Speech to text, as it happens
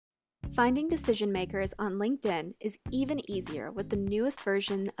Finding decision makers on LinkedIn is even easier with the newest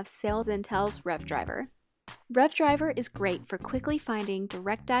version of SalesIntel's RevDriver. RevDriver is great for quickly finding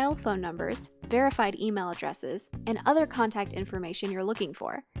direct dial phone numbers, verified email addresses, and other contact information you're looking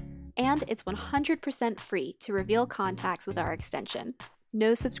for. And it's 100% free to reveal contacts with our extension.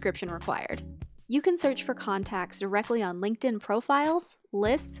 No subscription required. You can search for contacts directly on LinkedIn profiles,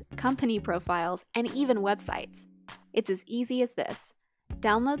 lists, company profiles, and even websites. It's as easy as this.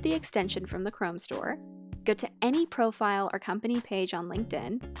 Download the extension from the Chrome store, go to any profile or company page on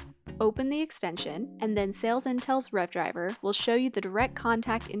LinkedIn, open the extension, and then SalesIntel's RevDriver will show you the direct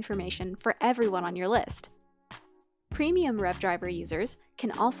contact information for everyone on your list. Premium RevDriver users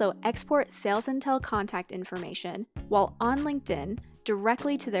can also export SalesIntel contact information while on LinkedIn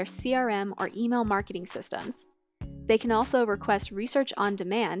directly to their CRM or email marketing systems. They can also request research on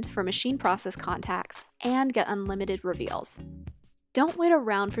demand for machine process contacts and get unlimited reveals. Don't wait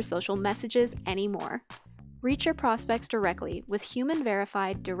around for social messages anymore. Reach your prospects directly with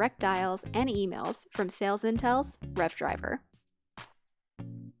human-verified direct dials and emails from SalesIntel's RevDriver.